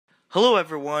Hello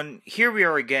everyone, here we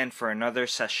are again for another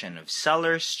session of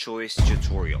Seller's Choice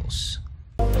Tutorials.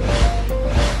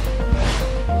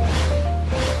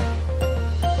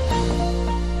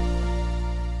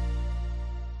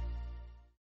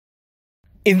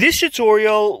 In this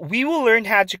tutorial, we will learn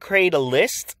how to create a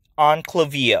list on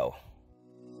Klaviyo.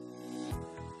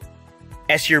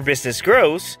 As your business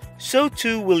grows, so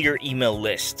too will your email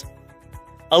list.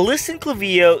 A list in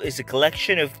Klaviyo is a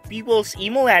collection of people's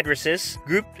email addresses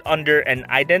grouped under an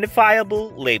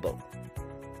identifiable label.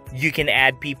 You can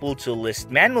add people to a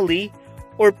list manually,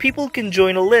 or people can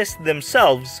join a list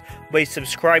themselves by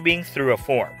subscribing through a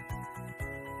form.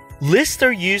 Lists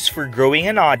are used for growing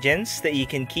an audience that you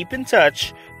can keep in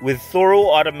touch with thorough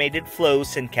automated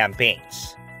flows and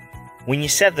campaigns. When you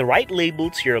set the right label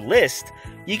to your list,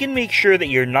 you can make sure that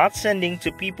you're not sending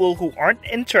to people who aren't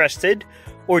interested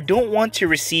or don't want to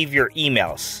receive your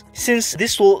emails, since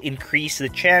this will increase the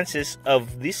chances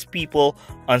of these people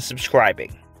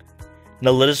unsubscribing.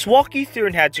 Now let us walk you through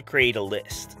on how to create a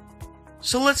list.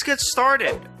 So let's get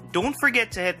started. Don't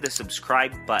forget to hit the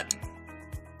subscribe button.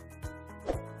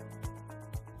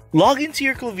 Log into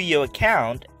your Klaviyo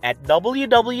account at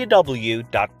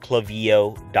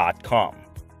www.klaviyo.com.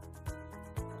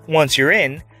 Once you're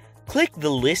in, click the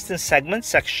List and Segment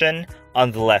section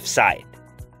on the left side.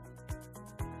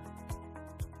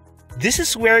 This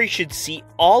is where you should see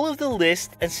all of the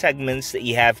lists and segments that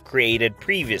you have created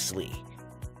previously.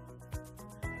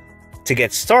 To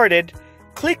get started,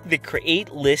 click the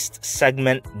Create List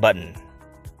Segment button.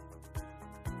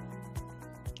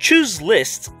 Choose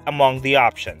List among the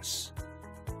options.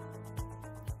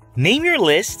 Name your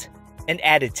list and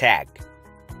add a tag.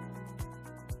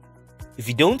 If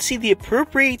you don't see the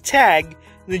appropriate tag,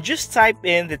 then just type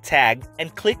in the tag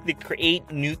and click the Create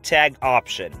New Tag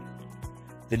option.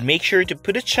 Then make sure to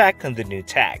put a check on the new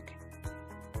tag.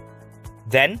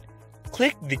 Then,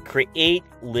 click the Create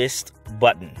List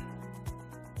button.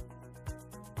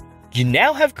 You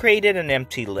now have created an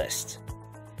empty list.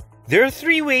 There are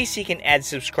three ways you can add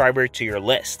subscriber to your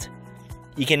list.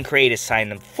 You can create a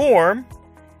sign-up form,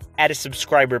 add a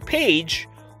subscriber page,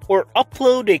 or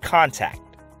upload a contact.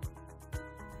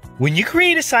 When you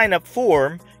create a sign-up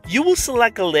form, you will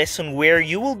select a list on where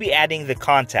you will be adding the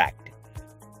contact.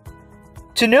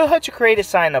 To know how to create a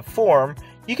sign-up form,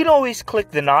 you can always click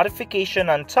the notification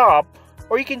on top,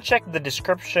 or you can check the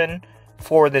description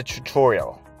for the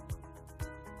tutorial.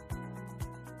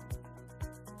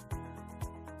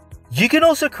 You can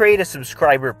also create a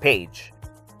subscriber page.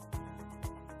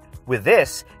 With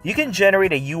this, you can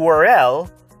generate a URL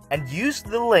and use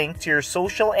the link to your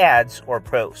social ads or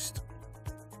post.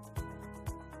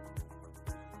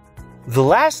 The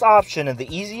last option and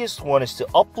the easiest one is to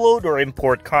upload or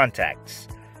import contacts.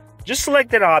 Just select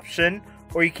that option,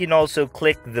 or you can also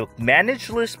click the Manage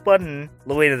List button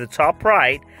located at the top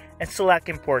right and select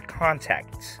Import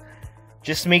Contacts.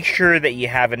 Just make sure that you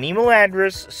have an email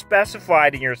address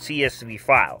specified in your CSV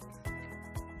file.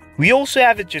 We also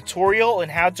have a tutorial on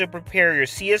how to prepare your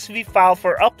CSV file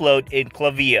for upload in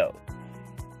Klaviyo.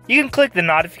 You can click the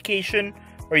notification,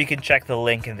 or you can check the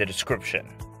link in the description.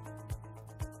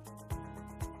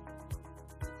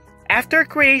 After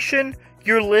creation,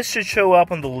 your list should show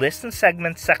up on the List and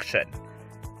Segment section.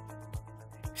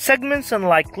 Segments,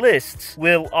 unlike lists,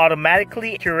 will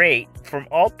automatically curate from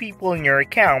all people in your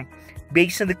account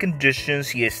based on the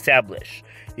conditions you establish.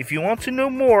 If you want to know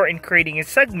more in creating a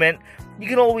segment, you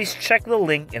can always check the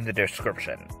link in the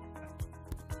description.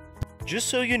 Just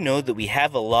so you know that we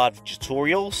have a lot of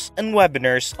tutorials and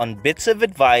webinars on bits of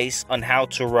advice on how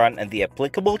to run and the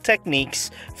applicable techniques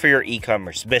for your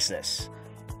e-commerce business.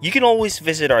 You can always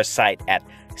visit our site at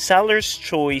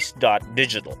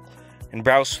sellerschoice.digital and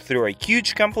browse through our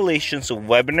huge compilations of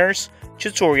webinars,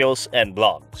 tutorials, and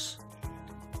blogs.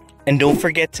 And don't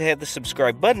forget to hit the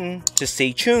subscribe button to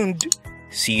stay tuned.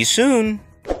 See you soon!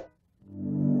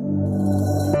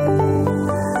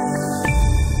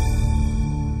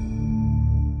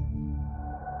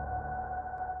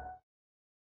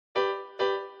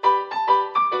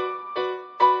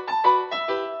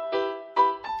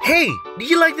 Hey, do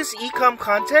you like this e-com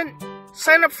content?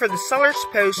 Sign up for the Sellers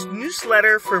Post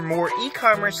newsletter for more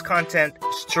e-commerce content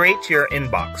straight to your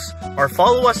inbox, or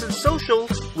follow us on social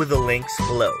with the links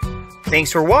below.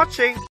 Thanks for watching!